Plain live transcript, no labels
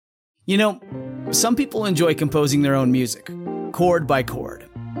You know, some people enjoy composing their own music, chord by chord,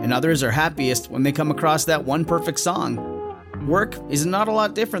 and others are happiest when they come across that one perfect song. Work is not a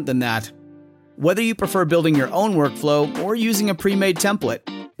lot different than that. Whether you prefer building your own workflow or using a pre-made template,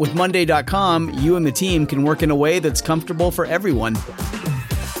 with Monday.com, you and the team can work in a way that's comfortable for everyone.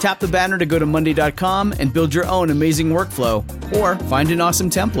 Tap the banner to go to Monday.com and build your own amazing workflow, or find an awesome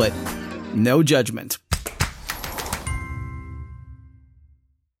template. No judgment.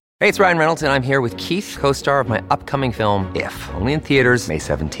 Hey, it's Ryan Reynolds, and I'm here with Keith, co-star of my upcoming film, If, only in theaters May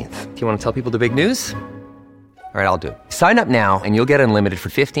 17th. Do you want to tell people the big news? All right, I'll do it. Sign up now and you'll get unlimited for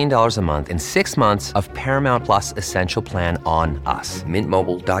 $15 a month and 6 months of Paramount Plus Essential Plan on us.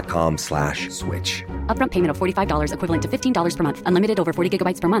 MintMobile.com/switch. Upfront payment of $45 equivalent to $15 per month. Unlimited over 40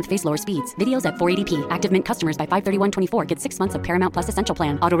 gigabytes per month. Face lower speeds. Videos at 480p. Active Mint customers by 531.24 get 6 months of Paramount Plus Essential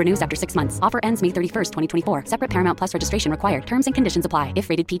Plan. Auto renews after 6 months. Offer ends May 31st, 2024. Separate Paramount Plus registration required. Terms and conditions apply if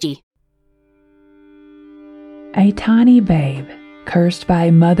rated PG. A tiny babe, cursed by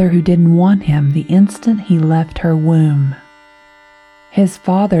a mother who didn't want him the instant he left her womb. His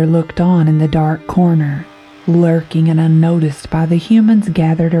father looked on in the dark corner, lurking and unnoticed by the humans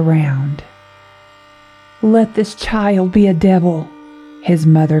gathered around. "Let this child be a devil," his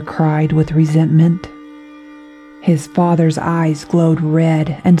mother cried with resentment. His father's eyes glowed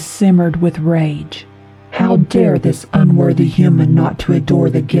red and simmered with rage. "How dare this unworthy human not to adore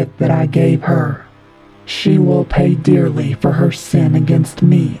the gift that I gave her? She will pay dearly for her sin against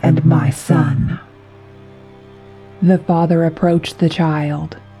me and my son." The father approached the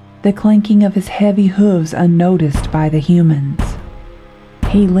child, the clanking of his heavy hooves unnoticed by the humans.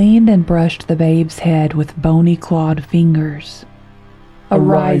 He leaned and brushed the babe's head with bony clawed fingers.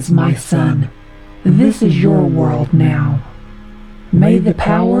 "Arise, my son. This is your world now. May the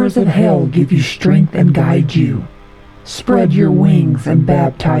powers of hell give you strength and guide you. Spread your wings and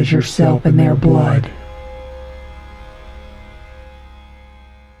baptize yourself in their blood."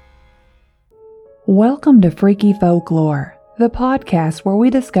 Welcome to Freaky Folklore, the podcast where we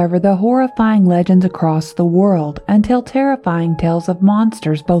discover the horrifying legends across the world and tell terrifying tales of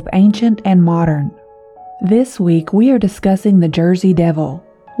monsters both ancient and modern. This week we are discussing the Jersey Devil.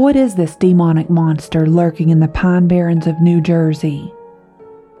 What is this demonic monster lurking in the Pine Barrens of New Jersey?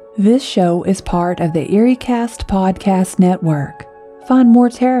 This show is part of the EerieCast podcast network. Find more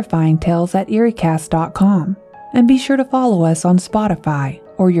terrifying tales at EerieCast.com, and be sure to follow us on Spotify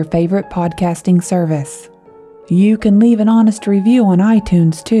or your favorite podcasting service. You can leave an honest review on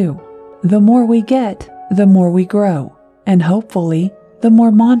iTunes too. The more we get, the more we grow, and hopefully, the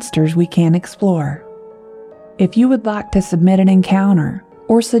more monsters we can explore. If you would like to submit an encounter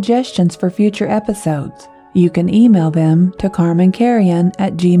or suggestions for future episodes, you can email them to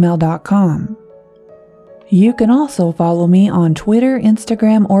carmencarrion@gmail.com. You can also follow me on Twitter,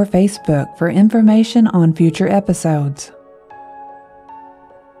 Instagram, or Facebook for information on future episodes.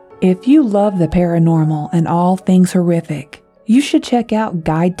 If you love the paranormal and all things horrific, you should check out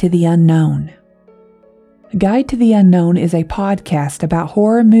Guide to the Unknown. Guide to the Unknown is a podcast about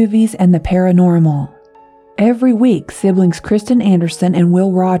horror movies and the paranormal. Every week, siblings Kristen Anderson and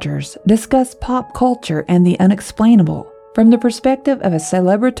Will Rogers discuss pop culture and the unexplainable from the perspective of a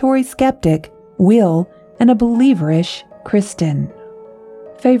celebratory skeptic, Will, and a believerish, Kristen.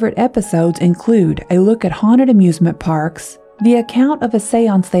 Favorite episodes include a look at haunted amusement parks, the account of a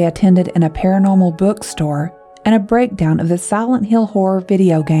seance they attended in a paranormal bookstore, and a breakdown of the Silent Hill horror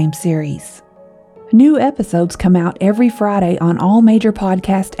video game series. New episodes come out every Friday on all major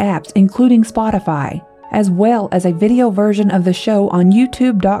podcast apps, including Spotify, as well as a video version of the show on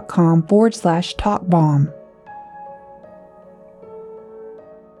youtube.com/talkbomb.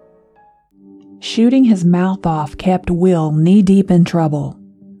 Shooting his mouth off kept Will knee-deep in trouble,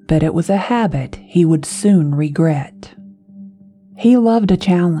 but it was a habit he would soon regret. He loved a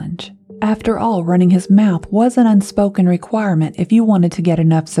challenge. After all, running his mouth was an unspoken requirement if you wanted to get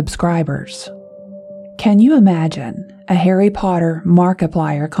enough subscribers. Can you imagine a Harry Potter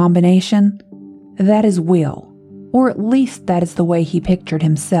Markiplier combination? That is Will, or at least that is the way he pictured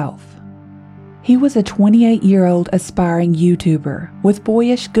himself. He was a 28-year-old aspiring YouTuber with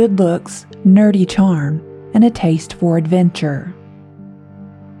boyish good looks, nerdy charm, and a taste for adventure.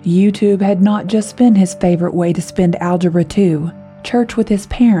 YouTube had not just been his favorite way to spend Algebra 2, church with his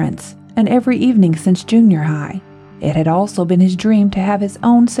parents, and every evening since junior high. It had also been his dream to have his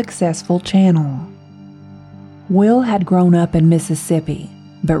own successful channel. Will had grown up in Mississippi,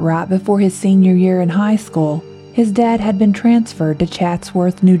 but right before his senior year in high school, his dad had been transferred to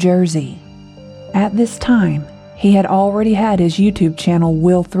Chatsworth, New Jersey. At this time, he had already had his YouTube channel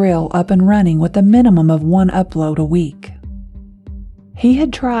Will Thrill up and running with a minimum of one upload a week. He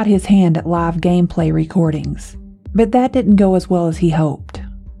had tried his hand at live gameplay recordings, but that didn't go as well as he hoped.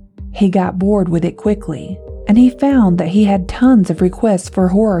 He got bored with it quickly, and he found that he had tons of requests for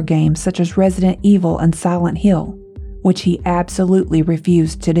horror games such as Resident Evil and Silent Hill, which he absolutely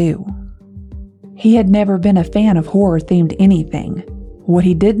refused to do. He had never been a fan of horror-themed anything. What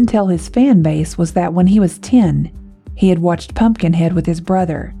he didn't tell his fan base was that when he was 10, he had watched Pumpkinhead with his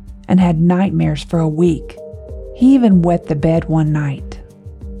brother and had nightmares for a week. He even wet the bed one night.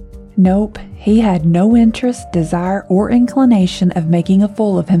 Nope, he had no interest, desire, or inclination of making a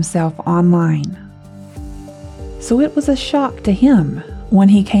fool of himself online. So it was a shock to him when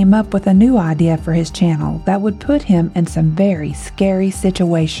he came up with a new idea for his channel that would put him in some very scary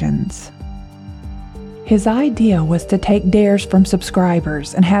situations. His idea was to take dares from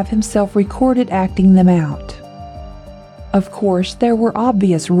subscribers and have himself recorded acting them out. Of course, there were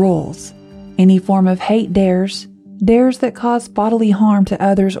obvious rules. Any form of hate dares that cause bodily harm to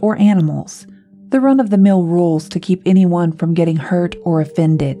others or animals, the run-of-the-mill rules to keep anyone from getting hurt or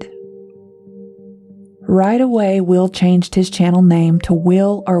offended. Right away, Will changed his channel name to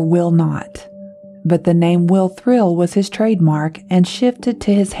Will or Will Not, but the name Will Thrill was his trademark and shifted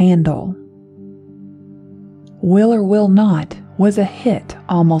to his handle. Will or Will Not was a hit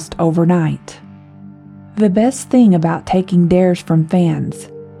almost overnight. The best thing about taking dares from fans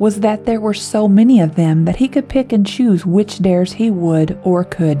was that there were so many of them that he could pick and choose which dares he would or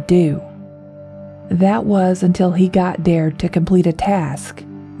could do. That was until he got dared to complete a task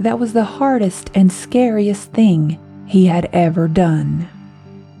that was the hardest and scariest thing he had ever done.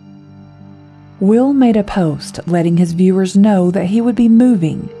 Will made a post letting his viewers know that he would be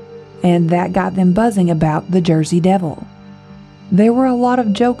moving, and that got them buzzing about the Jersey Devil. There were a lot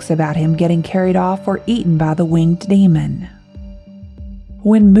of jokes about him getting carried off or eaten by the winged demon.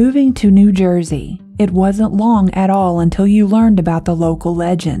 When moving to New Jersey, it wasn't long at all until you learned about the local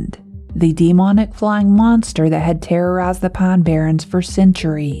legend, the demonic flying monster that had terrorized the Pine Barrens for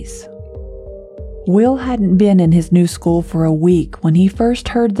centuries. Will hadn't been in his new school for a week when he first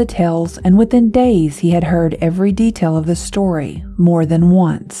heard the tales, and within days he had heard every detail of the story more than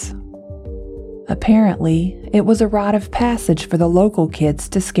once. Apparently, it was a rite of passage for the local kids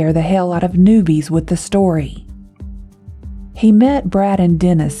to scare the hell out of newbies with the story. He met Brad and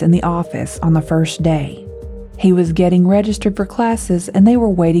Dennis in the office on the first day. He was getting registered for classes and they were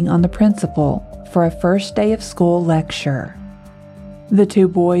waiting on the principal for a first day of school lecture. The two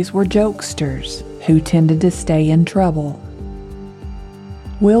boys were jokesters who tended to stay in trouble.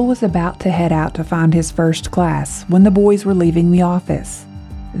 Will was about to head out to find his first class when the boys were leaving the office.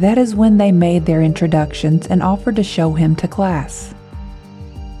 That is when they made their introductions and offered to show him to class.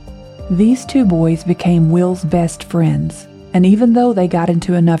 These two boys became Will's best friends, and even though they got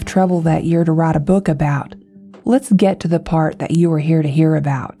into enough trouble that year to write a book about, let's get to the part that you are here to hear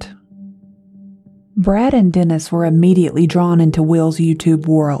about. Brad and Dennis were immediately drawn into Will's YouTube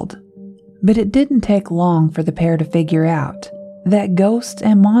world, but it didn't take long for the pair to figure out that ghosts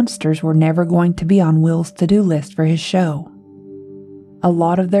and monsters were never going to be on Will's to-do list for his show. A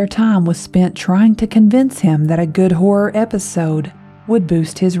lot of their time was spent trying to convince him that a good horror episode would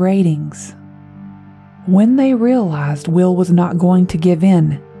boost his ratings. When they realized Will was not going to give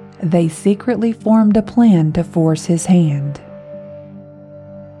in, they secretly formed a plan to force his hand.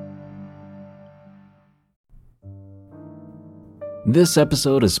 This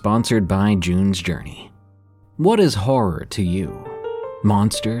episode is sponsored by June's Journey. What is horror to you?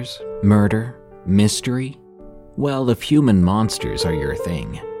 Monsters? Murder? Mystery? Well, if human monsters are your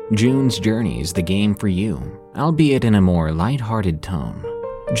thing, June's Journey is the game for you, albeit in a more lighthearted tone.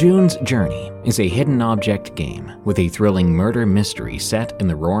 June's Journey is a hidden object game with a thrilling murder mystery set in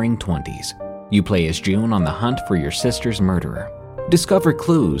the roaring 20s. You play as June on the hunt for your sister's murderer. Discover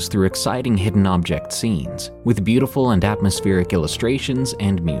clues through exciting hidden object scenes with beautiful and atmospheric illustrations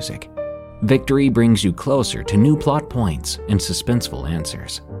and music. Victory brings you closer to new plot points and suspenseful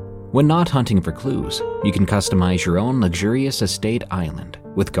answers. When not hunting for clues, you can customize your own luxurious estate island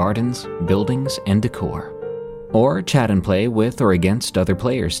with gardens, buildings, and decor. Or chat and play with or against other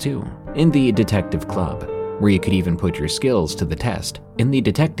players too, in the Detective Club, where you could even put your skills to the test in the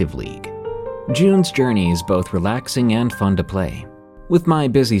Detective League. June's Journey is both relaxing and fun to play. With my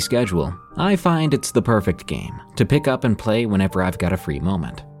busy schedule, I find it's the perfect game to pick up and play whenever I've got a free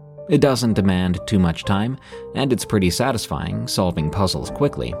moment. It doesn't demand too much time, and it's pretty satisfying solving puzzles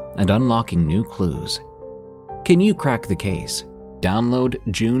quickly and unlocking new clues. Can you crack the case? Download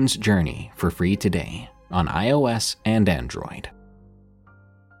June's Journey for free today on iOS and Android.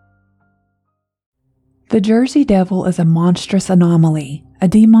 The Jersey Devil is a monstrous anomaly, a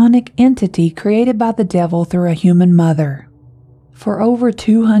demonic entity created by the devil through a human mother. For over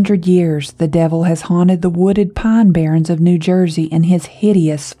 200 years, the devil has haunted the wooded pine barrens of New Jersey in his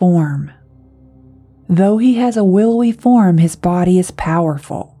hideous form. Though he has a willowy form, his body is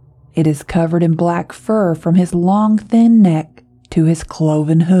powerful. It is covered in black fur from his long, thin neck to his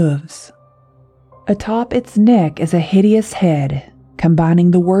cloven hooves. Atop its neck is a hideous head,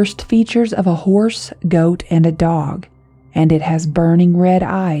 combining the worst features of a horse, goat, and a dog, and it has burning red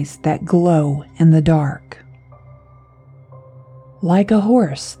eyes that glow in the dark. Like a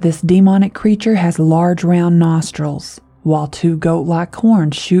horse, this demonic creature has large round nostrils, while two goat-like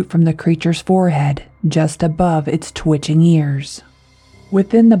horns shoot from the creature's forehead just above its twitching ears.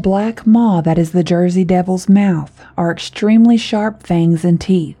 Within the black maw that is the Jersey Devil's mouth are extremely sharp fangs and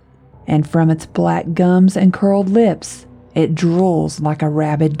teeth, and from its black gums and curled lips, it drools like a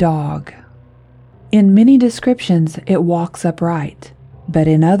rabid dog. In many descriptions, it walks upright, but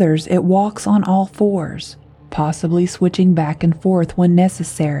in others, it walks on all fours, possibly switching back and forth when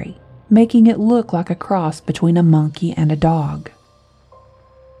necessary, making it look like a cross between a monkey and a dog.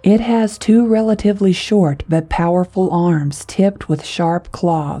 It has two relatively short but powerful arms tipped with sharp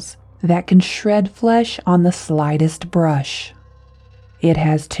claws that can shred flesh on the slightest brush. It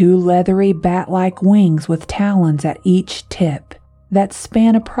has two leathery bat-like wings with talons at each tip that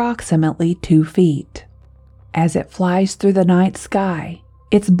span approximately 2 feet. As it flies through the night sky,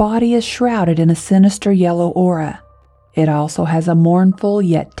 its body is shrouded in a sinister yellow aura. It also has a mournful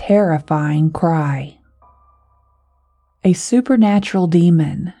yet terrifying cry. A supernatural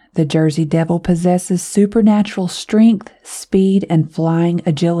demon, the Jersey Devil possesses supernatural strength, speed, and flying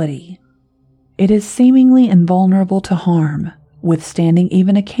agility. It is seemingly invulnerable to harm, withstanding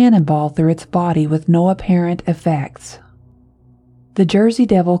even a cannonball through its body with no apparent effects. The Jersey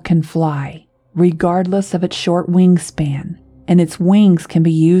Devil can fly, regardless of its short wingspan, and its wings can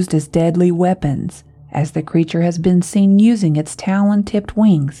be used as deadly weapons, as the creature has been seen using its talon-tipped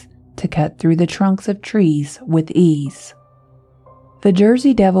wings to cut through the trunks of trees with ease. The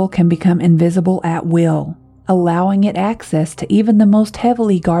Jersey Devil can become invisible at will, allowing it access to even the most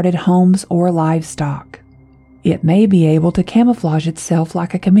heavily guarded homes or livestock. It may be able to camouflage itself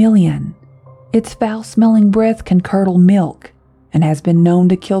like a chameleon. Its foul-smelling breath can curdle milk, and has been known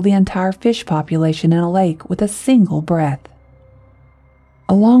to kill the entire fish population in a lake with a single breath.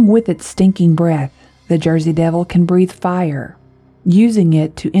 Along with its stinking breath, the Jersey Devil can breathe fire, using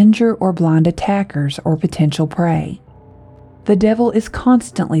it to injure or blind attackers or potential prey. The devil is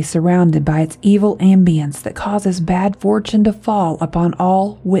constantly surrounded by its evil ambience that causes bad fortune to fall upon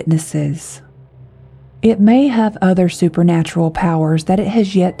all witnesses. It may have other supernatural powers that it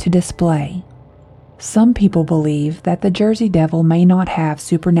has yet to display. Some people believe that the Jersey Devil may not have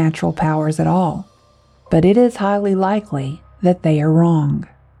supernatural powers at all, but it is highly likely that they are wrong.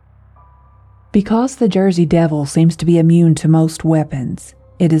 Because the Jersey Devil seems to be immune to most weapons,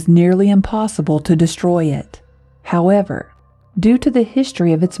 it is nearly impossible to destroy it. However, due to the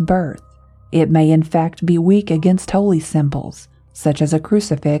history of its birth, it may in fact be weak against holy symbols, such as a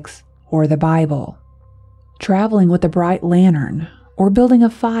crucifix or the Bible. Traveling with a bright lantern or building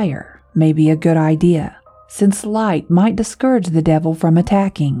a fire may be a good idea, since light might discourage the devil from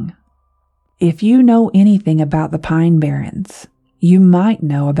attacking. If you know anything about the Pine Barrens, you might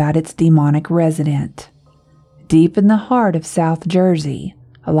know about its demonic resident. Deep in the heart of South Jersey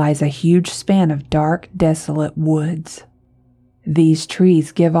lies a huge span of dark, desolate woods. These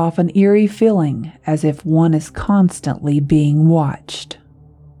trees give off an eerie feeling as if one is constantly being watched.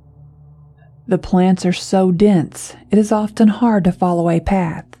 The plants are so dense, it is often hard to follow a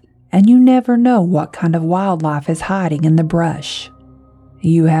path, and you never know what kind of wildlife is hiding in the brush.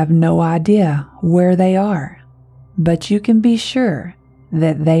 You have no idea where they are, but you can be sure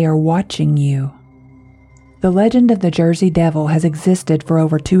that they are watching you. The legend of the Jersey Devil has existed for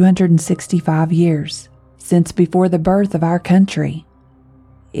over 265 years, since before the birth of our country.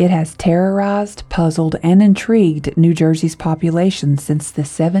 It has terrorized, puzzled, and intrigued New Jersey's population since the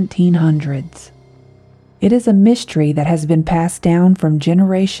 1700s. It is a mystery that has been passed down from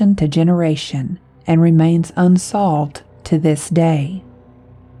generation to generation and remains unsolved to this day.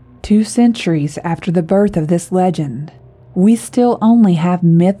 2 centuries after the birth of this legend, we still only have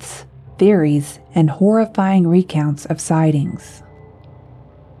myths, theories, and horrifying recounts of sightings.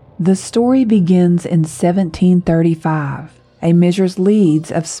 The story begins in 1735. A Mrs.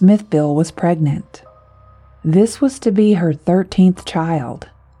 Leeds of Smithville was pregnant. This was to be her 13th child,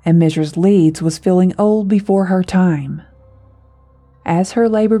 and Mrs. Leeds was feeling old before her time. As her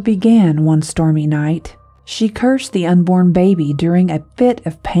labor began one stormy night, she cursed the unborn baby during a fit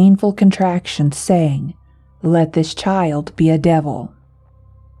of painful contraction, saying, "Let this child be a devil."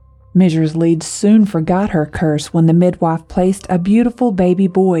 Mrs. Leeds soon forgot her curse when the midwife placed a beautiful baby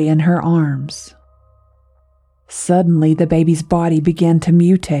boy in her arms. Suddenly, the baby's body began to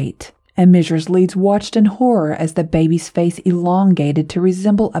mutate, and Mrs. Leeds watched in horror as the baby's face elongated to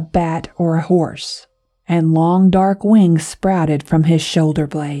resemble a bat or a horse, and long dark wings sprouted from his shoulder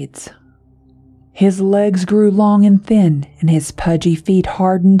blades. His legs grew long and thin, and his pudgy feet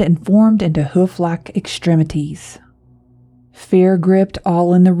hardened and formed into hoof-like extremities. Fear gripped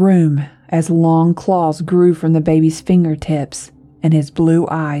all in the room as long claws grew from the baby's fingertips, and his blue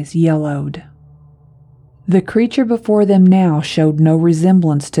eyes yellowed. The creature before them now showed no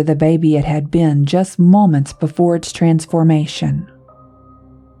resemblance to the baby it had been just moments before its transformation.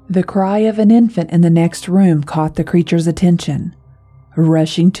 The cry of an infant in the next room caught the creature's attention.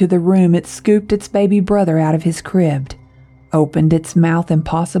 Rushing to the room, it scooped its baby brother out of his crib, opened its mouth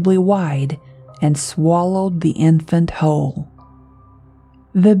impossibly wide, and swallowed the infant whole.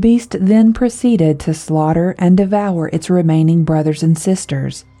 The beast then proceeded to slaughter and devour its remaining brothers and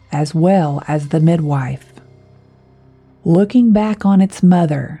sisters, as well as the midwife. Looking back on its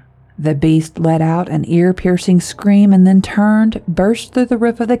mother, the beast let out an ear-piercing scream and then turned, burst through the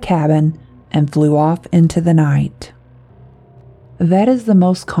roof of the cabin, and flew off into the night. That is the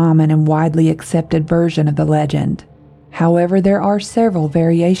most common and widely accepted version of the legend. However, there are several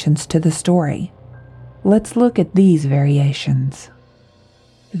variations to the story. Let's look at these variations.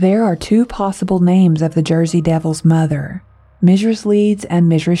 There are two possible names of the Jersey Devil's mother, Mrs. Leeds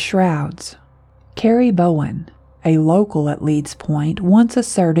and Mrs. Shrouds. Carrie Bowen, a local at Leeds Point, once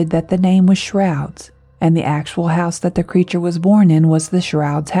asserted that the name was Shrouds, and the actual house that the creature was born in was the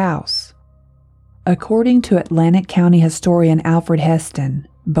Shrouds house. According to Atlantic County historian Alfred Heston,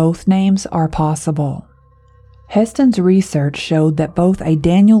 both names are possible. Heston's research showed that both a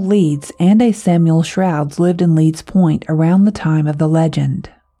Daniel Leeds and a Samuel Shrouds lived in Leeds Point around the time of the legend.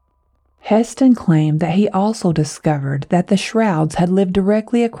 Heston claimed that he also discovered that the Shrouds had lived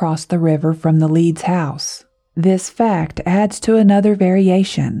directly across the river from the Leeds house. This fact adds to another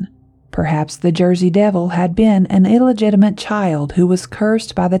variation. Perhaps the Jersey Devil had been an illegitimate child who was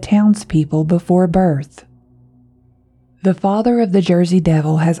cursed by the townspeople before birth. The father of the Jersey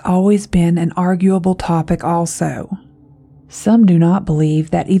Devil has always been an arguable topic also. Some do not believe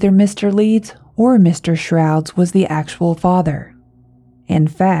that either Mr. Leeds or Mr. Shrouds was the actual father. In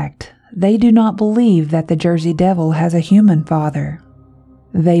fact, they do not believe that the Jersey Devil has a human father.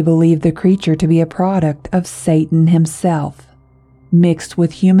 They believe the creature to be a product of Satan himself, mixed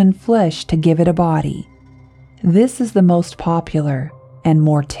with human flesh to give it a body. This is the most popular and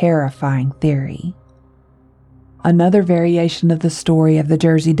more terrifying theory. Another variation of the story of the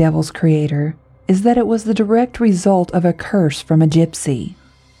Jersey Devil's creator is that it was the direct result of a curse from a gypsy.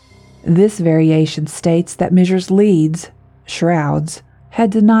 This variation states that Mrs. Leeds, Shrouds, had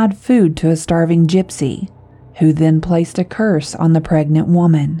denied food to a starving gypsy, who then placed a curse on the pregnant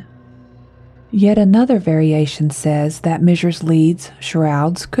woman. Yet another variation says that Mrs. Leeds,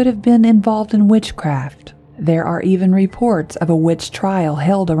 Shrouds, could have been involved in witchcraft. There are even reports of a witch trial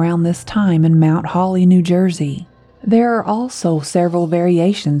held around this time in Mount Holly, New Jersey. There are also several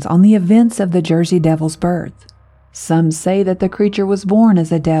variations on the events of the Jersey Devil's birth. Some say that the creature was born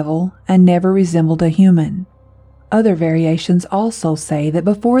as a devil and never resembled a human. Other variations also say that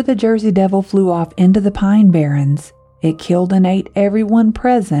before the Jersey Devil flew off into the Pine Barrens, it killed and ate everyone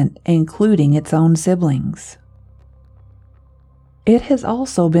present, including its own siblings. It has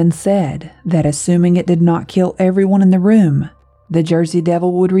also been said that assuming it did not kill everyone in the room, the Jersey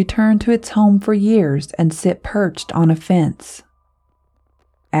Devil would return to its home for years and sit perched on a fence.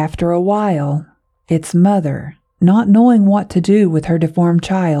 After a while, its mother, not knowing what to do with her deformed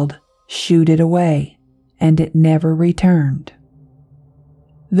child, shooed it away, and it never returned.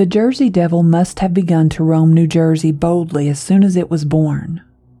 The Jersey Devil must have begun to roam New Jersey boldly as soon as it was born.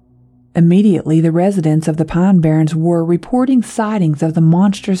 Immediately, the residents of the Pine Barrens were reporting sightings of the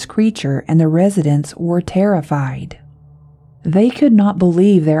monstrous creature, and the residents were terrified. They could not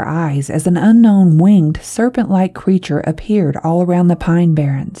believe their eyes as an unknown winged, serpent-like creature appeared all around the Pine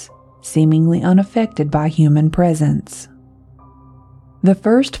Barrens, seemingly unaffected by human presence. The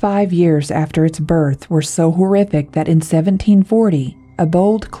first 5 years after its birth were so horrific that in 1740, a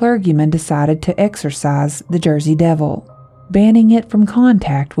bold clergyman decided to exorcise the Jersey Devil, banning it from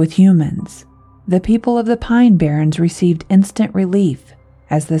contact with humans. The people of the Pine Barrens received instant relief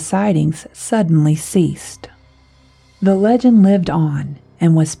as the sightings suddenly ceased. The legend lived on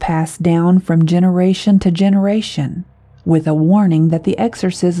and was passed down from generation to generation, with a warning that the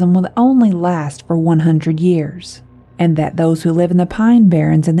exorcism would only last for 100 years. And that those who live in the Pine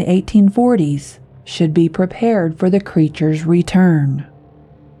Barrens in the 1840s should be prepared for the creature's return.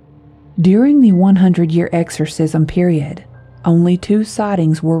 During the 100-year exorcism period, only 2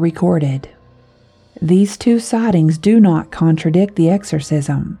 sightings were recorded. These 2 sightings do not contradict the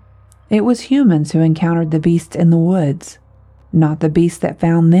exorcism. It was humans who encountered the beasts in the woods, not the beasts that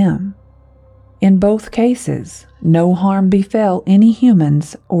found them. In both cases, no harm befell any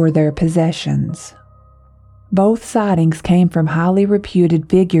humans or their possessions. Both sightings came from highly reputed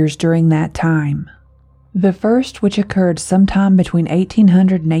figures during that time. The first, which occurred sometime between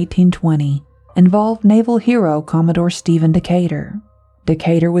 1800 and 1820, involved naval hero Commodore Stephen Decatur.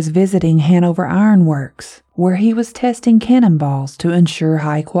 Decatur was visiting Hanover Iron Works, where he was testing cannonballs to ensure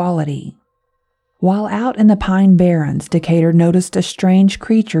high quality. While out in the Pine Barrens, Decatur noticed a strange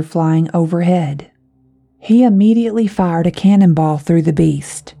creature flying overhead. He immediately fired a cannonball through the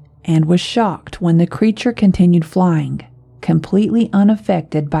beast, and was shocked when the creature continued flying, completely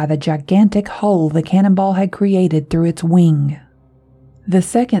unaffected by the gigantic hole the cannonball had created through its wing. The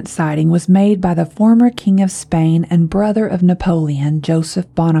second sighting was made by the former King of Spain and brother of Napoleon, Joseph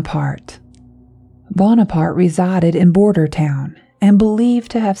Bonaparte. Bonaparte resided in Bordertown and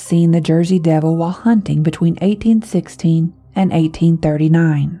believed to have seen the Jersey Devil while hunting between 1816 and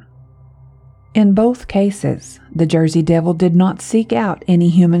 1839. In both cases, the Jersey Devil did not seek out any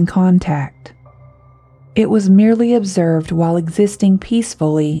human contact. It was merely observed while existing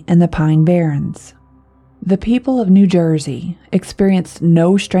peacefully in the Pine Barrens. The people of New Jersey experienced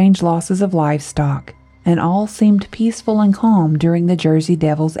no strange losses of livestock, and all seemed peaceful and calm during the Jersey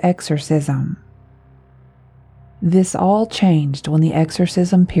Devil's exorcism. This all changed when the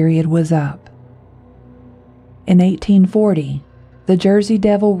exorcism period was up. In 1840, the Jersey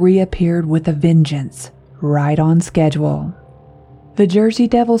Devil reappeared with a vengeance, right on schedule. The Jersey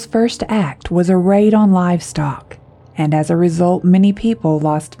Devil's first act was a raid on livestock, and as a result, many people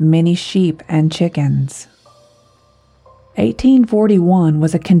lost many sheep and chickens. 1841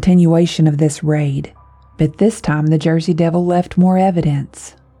 was a continuation of this raid, but this time the Jersey Devil left more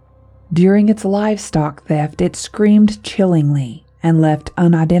evidence. During its livestock theft, it screamed chillingly and left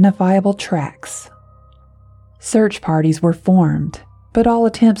unidentifiable tracks. Search parties were formed, but all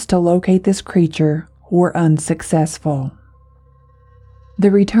attempts to locate this creature were unsuccessful.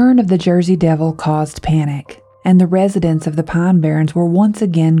 The return of the Jersey Devil caused panic, and the residents of the Pine Barrens were once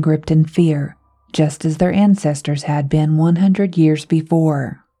again gripped in fear, just as their ancestors had been 100 years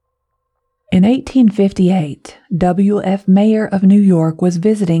before. In 1858, W.F. Mayer of New York was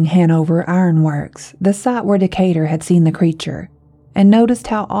visiting Hanover Iron Works, the site where Decatur had seen the creature, and noticed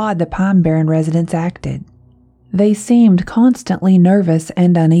how odd the Pine Barren residents acted. They seemed constantly nervous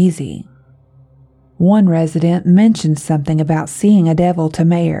and uneasy. One resident mentioned something about seeing a devil to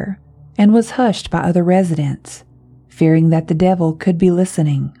Mayer, and was hushed by other residents, fearing that the devil could be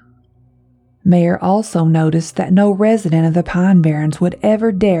listening. Mayer also noticed that no resident of the Pine Barrens would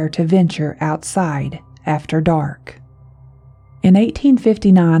ever dare to venture outside after dark. In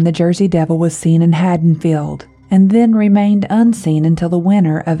 1859, the Jersey Devil was seen in Haddonfield, and then remained unseen until the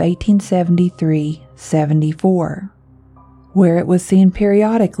winter of 1873-74, where it was seen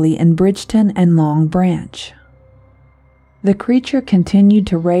periodically in Bridgeton and Long Branch. The creature continued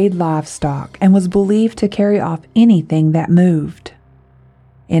to raid livestock and was believed to carry off anything that moved.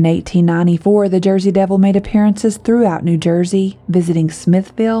 In 1894, the Jersey Devil made appearances throughout New Jersey, visiting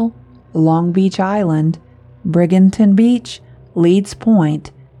Smithville, Long Beach Island, Brigantine Beach, Leeds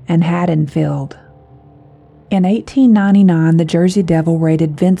Point, and Haddonfield. In 1899, the Jersey Devil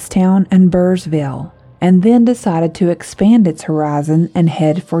raided Vincetown and Burrsville, and then decided to expand its horizon and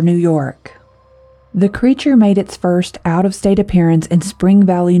head for New York. The creature made its first out-of-state appearance in Spring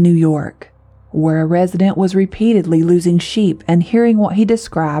Valley, New York, where a resident was repeatedly losing sheep and hearing what he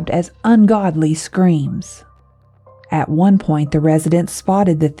described as ungodly screams. At one point, the resident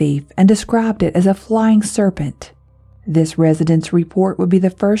spotted the thief and described it as a flying serpent. This resident's report would be the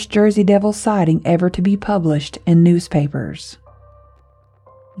first Jersey Devil sighting ever to be published in newspapers.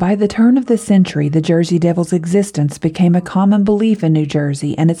 By the turn of the century, the Jersey Devil's existence became a common belief in New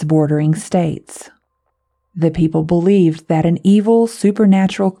Jersey and its bordering states. The people believed that an evil,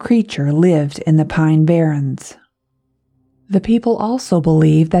 supernatural creature lived in the Pine Barrens. The people also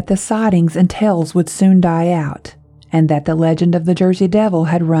believed that the sightings and tales would soon die out, and that the legend of the Jersey Devil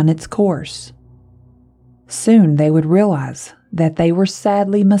had run its course. Soon they would realize that they were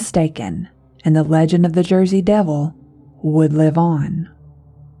sadly mistaken, and the legend of the Jersey Devil would live on.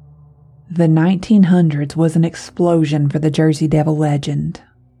 The 1900s was an explosion for the Jersey Devil legend.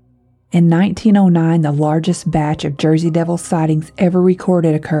 In 1909, the largest batch of Jersey Devil sightings ever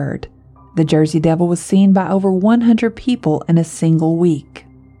recorded occurred. The Jersey Devil was seen by over 100 people in a single week.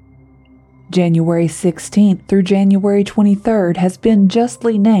 January 16th through January 23rd has been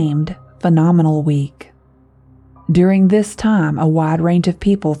justly named phenomenal week. During this time, a wide range of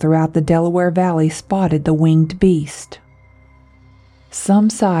people throughout the Delaware Valley spotted the winged beast. Some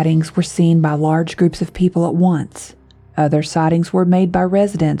sightings were seen by large groups of people at once. Other sightings were made by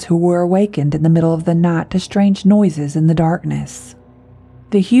residents who were awakened in the middle of the night to strange noises in the darkness.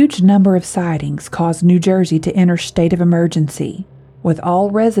 The huge number of sightings caused New Jersey to enter a state of emergency, with all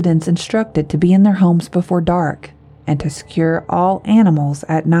residents instructed to be in their homes before dark and to secure all animals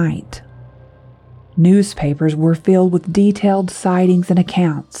at night. Newspapers were filled with detailed sightings and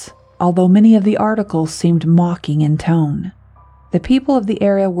accounts, although many of the articles seemed mocking in tone. The people of the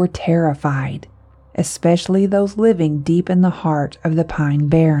area were terrified, especially those living deep in the heart of the Pine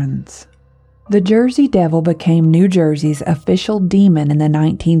Barrens. The Jersey Devil became New Jersey's official demon in the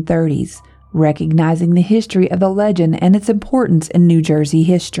 1930s, recognizing the history of the legend and its importance in New Jersey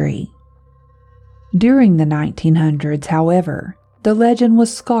history. During the 1900s, however, the legend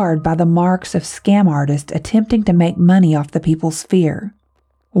was scarred by the marks of scam artists attempting to make money off the people's fear.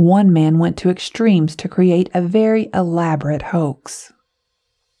 One man went to extremes to create a very elaborate hoax.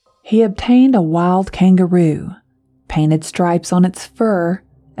 He obtained a wild kangaroo, painted stripes on its fur,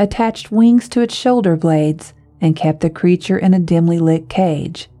 attached wings to its shoulder blades, and kept the creature in a dimly lit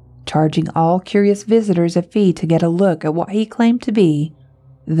cage, charging all curious visitors a fee to get a look at what he claimed to be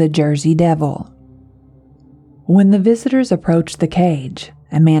the Jersey Devil. When the visitors approached the cage,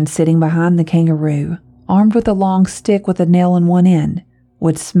 a man sitting behind the kangaroo, armed with a long stick with a nail in one end,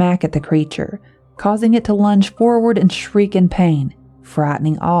 would smack at the creature, causing it to lunge forward and shriek in pain,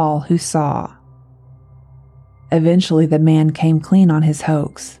 frightening all who saw. Eventually, the man came clean on his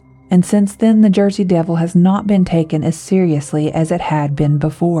hoax, and since then the Jersey Devil has not been taken as seriously as it had been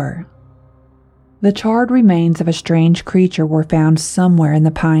before. The charred remains of a strange creature were found somewhere in the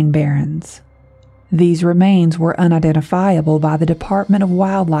Pine Barrens. These remains were unidentifiable by the Department of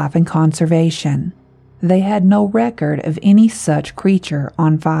Wildlife and Conservation. They had no record of any such creature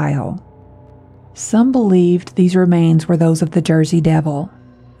on file. Some believed these remains were those of the Jersey Devil,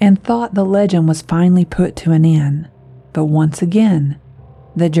 and thought the legend was finally put to an end. But once again,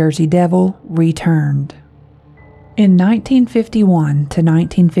 the Jersey Devil returned. In 1951 to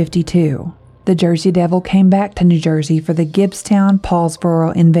 1952, the Jersey Devil came back to New Jersey for the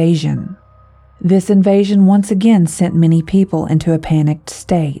Gibbstown-Paulsboro invasion. This invasion once again sent many people into a panicked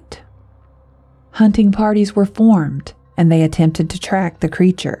state. Hunting parties were formed, and they attempted to track the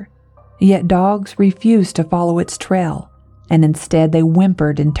creature. Yet dogs refused to follow its trail, and instead they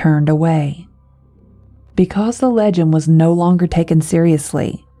whimpered and turned away. Because the legend was no longer taken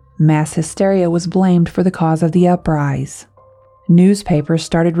seriously, mass hysteria was blamed for the cause of the uprise. Newspapers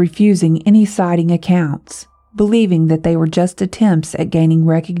started refusing any sighting accounts, believing that they were just attempts at gaining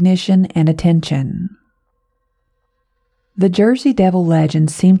recognition and attention. The Jersey Devil legend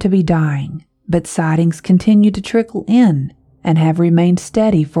seemed to be dying, but sightings continued to trickle in and have remained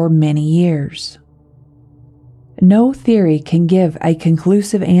steady for many years. No theory can give a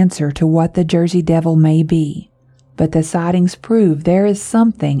conclusive answer to what the Jersey Devil may be, but the sightings prove there is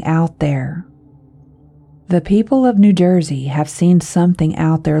something out there. The people of New Jersey have seen something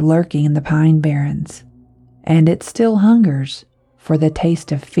out there lurking in the Pine Barrens, and it still hungers for the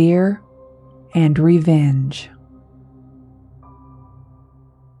taste of fear and revenge.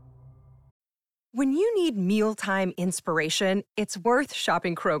 When you need mealtime inspiration, it's worth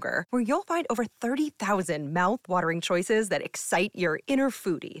shopping Kroger, where you'll find over 30,000 mouth-watering choices that excite your inner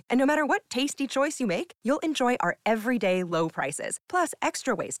foodie. And no matter what tasty choice you make, you'll enjoy our everyday low prices, plus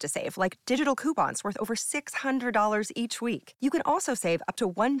extra ways to save, like digital coupons worth over $600 each week. You can also save up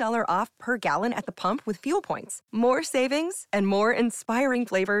to $1 off per gallon at the pump with fuel points. More savings and more inspiring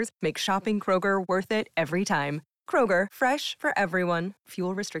flavors make shopping Kroger worth it every time. Kroger, fresh for everyone.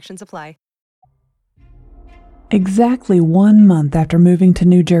 Fuel restrictions apply. Exactly 1 month after moving to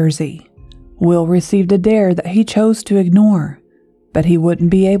New Jersey, Will received a dare that he chose to ignore, but he wouldn't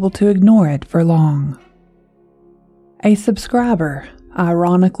be able to ignore it for long. A subscriber,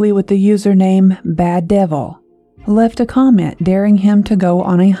 ironically with the username Bad Devil, left a comment daring him to go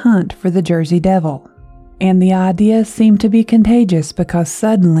on a hunt for the Jersey Devil, and the idea seemed to be contagious because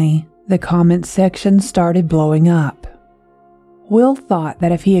suddenly the comment section started blowing up. Will thought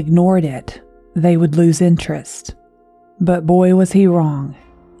that if he ignored it, they would lose interest. But boy was he wrong.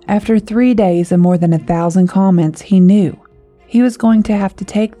 After 3 days and more than 1,000 comments, he knew he was going to have to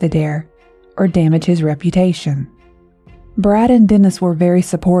take the dare or damage his reputation. Brad and Dennis were very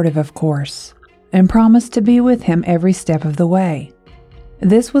supportive, of course, and promised to be with him every step of the way.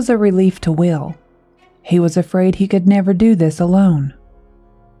 This was a relief to Will. He was afraid he could never do this alone.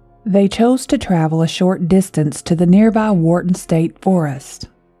 They chose to travel a short distance to the nearby Wharton State Forest.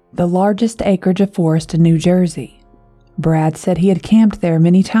 the largest acreage of forest in New Jersey. Brad said he had camped there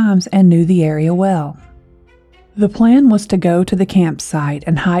many times and knew the area well. The plan was to go to the campsite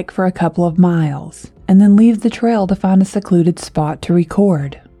and hike for a couple of miles, and then leave the trail to find a secluded spot to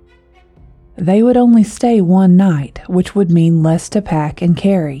record. They would only stay one night, which would mean less to pack and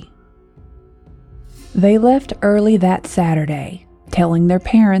carry. They left early that Saturday, telling their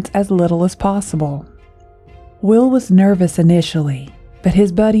parents as little as possible. Will was nervous initially, but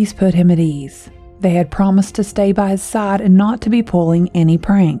his buddies put him at ease. They had promised to stay by his side and not to be pulling any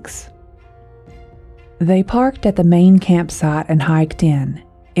pranks. They parked at the main campsite and hiked in.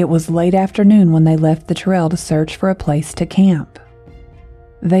 It was late afternoon when they left the trail to search for a place to camp.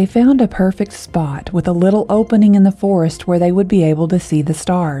 They found a perfect spot with a little opening in the forest where they would be able to see the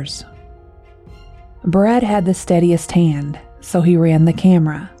stars. Brad had the steadiest hand, so he ran the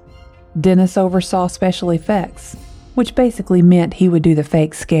camera. Dennis oversaw special effects, which basically meant he would do the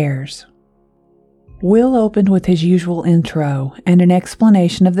fake scares. Will opened with his usual intro and an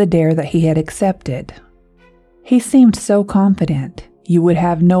explanation of the dare that he had accepted. He seemed so confident, you would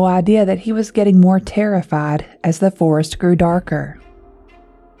have no idea that he was getting more terrified as the forest grew darker.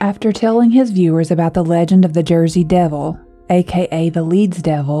 After telling his viewers about the legend of the Jersey Devil, aka the Leeds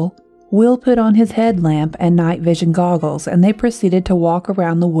Devil, Will put on his headlamp and night vision goggles and they proceeded to walk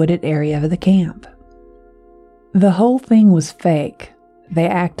around the wooded area of the camp. The whole thing was fake. They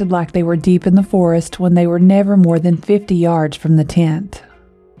acted like they were deep in the forest when they were never more than 50 yards from the tent.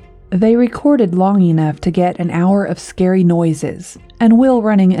 They recorded long enough to get an hour of scary noises, and Will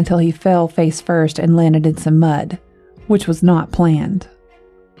running until he fell face first and landed in some mud, which was not planned.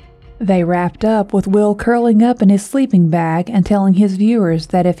 They wrapped up with Will curling up in his sleeping bag and telling his viewers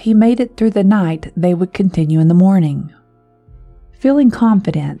that if he made it through the night, they would continue in the morning. Feeling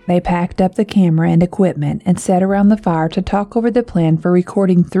confident, they packed up the camera and equipment and sat around the fire to talk over the plan for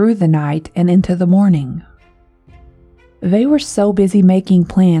recording through the night and into the morning. They were so busy making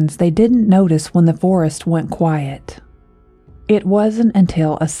plans they didn't notice when the forest went quiet. It wasn't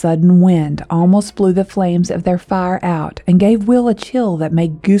until a sudden wind almost blew the flames of their fire out and gave Will a chill that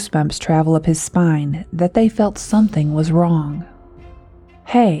made goosebumps travel up his spine that they felt something was wrong.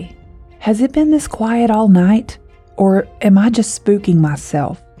 "Hey, has it been this quiet all night? Or am I just spooking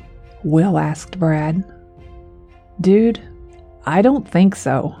myself?" Will asked Brad. "Dude, I don't think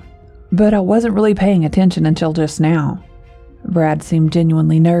so, but I wasn't really paying attention until just now." Brad seemed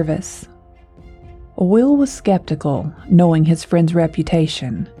genuinely nervous. Will was skeptical, knowing his friend's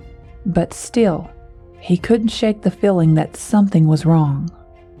reputation, but still, he couldn't shake the feeling that something was wrong.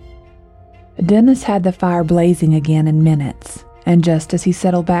 Dennis had the fire blazing again in minutes, and just as he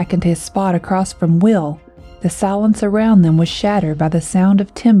settled back into his spot across from Will, the silence around them was shattered by the sound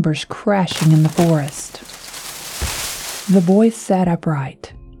of timbers crashing in the forest. The boys sat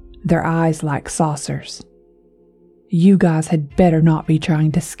upright, their eyes like saucers. "You guys had better not be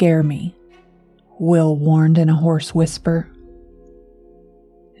trying to scare me," Will warned in a hoarse whisper.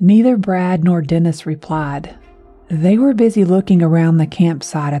 Neither Brad nor Dennis replied. They were busy looking around the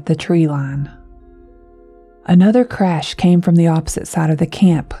campsite at the tree line. Another crash came from the opposite side of the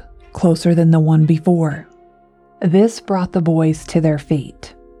camp, closer than the one before. This brought the boys to their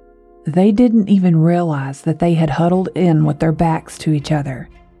feet. They didn't even realize that they had huddled in with their backs to each other,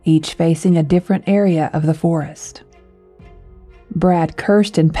 each facing a different area of the forest. Brad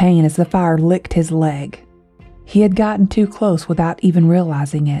cursed in pain as the fire licked his leg. He had gotten too close without even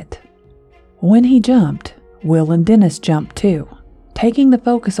realizing it. When he jumped, Will and Dennis jumped too, taking the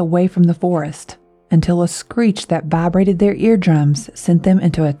focus away from the forest, until a screech that vibrated their eardrums sent them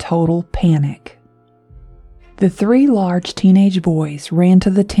into a total panic. The three large teenage boys ran to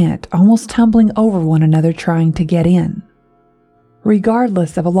the tent, almost tumbling over one another trying to get in.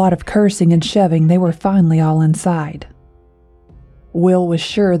 Regardless of a lot of cursing and shoving, they were finally all inside. Will was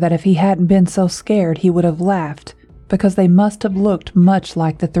sure that if he hadn't been so scared, he would have laughed, because they must have looked much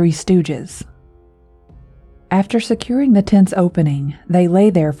like the Three Stooges. After securing the tent's opening, they lay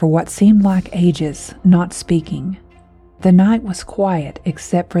there for what seemed like ages, not speaking. The night was quiet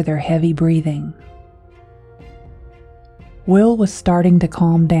except for their heavy breathing. Will was starting to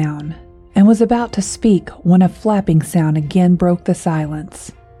calm down and was about to speak when a flapping sound again broke the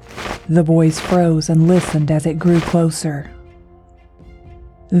silence. The boys froze and listened as it grew closer.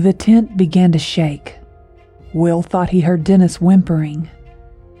 The tent began to shake. Will thought he heard Dennis whimpering.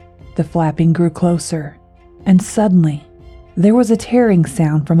 The flapping grew closer, and suddenly, there was a tearing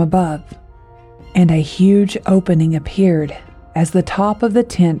sound from above, and a huge opening appeared as the top of the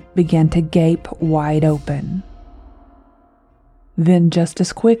tent began to gape wide open. Then just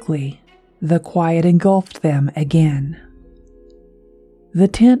as quickly, the quiet engulfed them again. The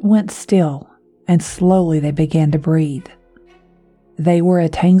tent went still, and slowly they began to breathe. They were a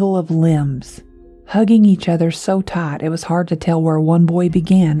tangle of limbs, hugging each other so tight it was hard to tell where one boy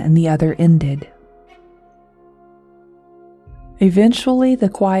began and the other ended. Eventually, the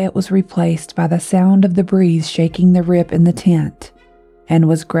quiet was replaced by the sound of the breeze shaking the rip in the tent, and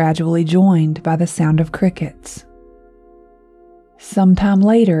was gradually joined by the sound of crickets. Sometime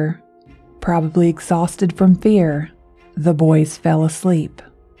later, probably exhausted from fear, the boys fell asleep.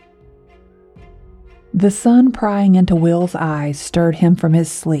 The sun prying into Will's eyes stirred him from his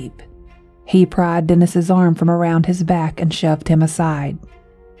sleep. He pried Dennis's arm from around his back and shoved him aside.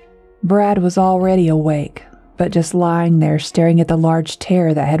 Brad was already awake, but just lying there staring at the large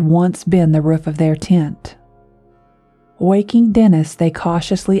tear that had once been the roof of their tent. Waking Dennis, they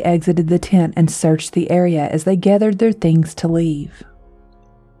cautiously exited the tent and searched the area as they gathered their things to leave.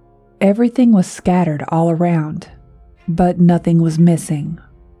 Everything was scattered all around, but nothing was missing.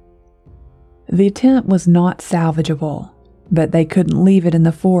 The tent was not salvageable, but they couldn't leave it in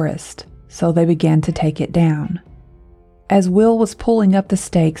the forest, so they began to take it down. As Will was pulling up the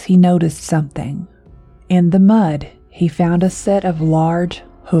stakes, he noticed something. In the mud, he found a set of large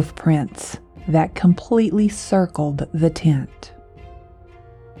hoof prints that completely circled the tent.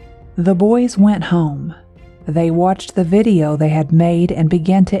 The boys went home. They watched the video they had made and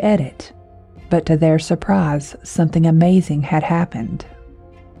began to edit, but to their surprise, something amazing had happened.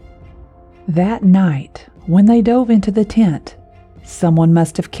 That night, when they dove into the tent, someone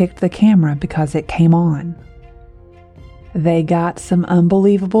must have kicked the camera because it came on. They got some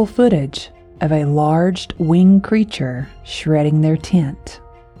unbelievable footage of a large winged creature shredding their tent.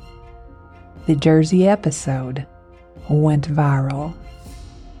 The Jersey episode went viral.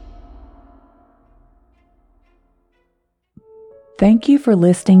 Thank you for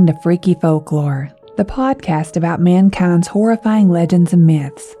listening to Freaky Folklore, the podcast about mankind's horrifying legends and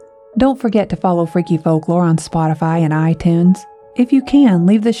myths. Don't forget to follow Freaky Folklore on Spotify and iTunes. If you can,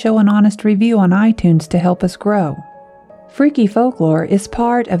 leave the show an honest review on iTunes to help us grow. Freaky Folklore is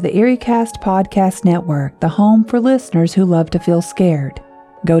part of the EerieCast Podcast Network, the home for listeners who love to feel scared.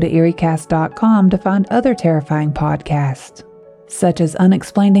 Go to EerieCast.com to find other terrifying podcasts, such as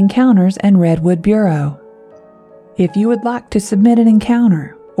Unexplained Encounters and Redwood Bureau. If you would like to submit an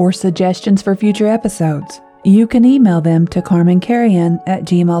encounter or suggestions for future episodes, you can email them to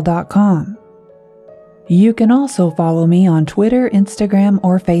carmencarrion@gmail.com. You can also follow me on Twitter, Instagram,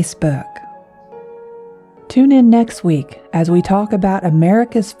 or Facebook. Tune in next week as we talk about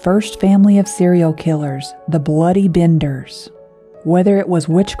America's first family of serial killers, the Bloody Benders. Whether it was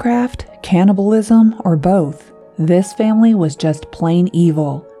witchcraft, cannibalism, or both, this family was just plain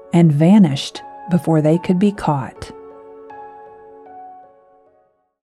evil and vanished before they could be caught.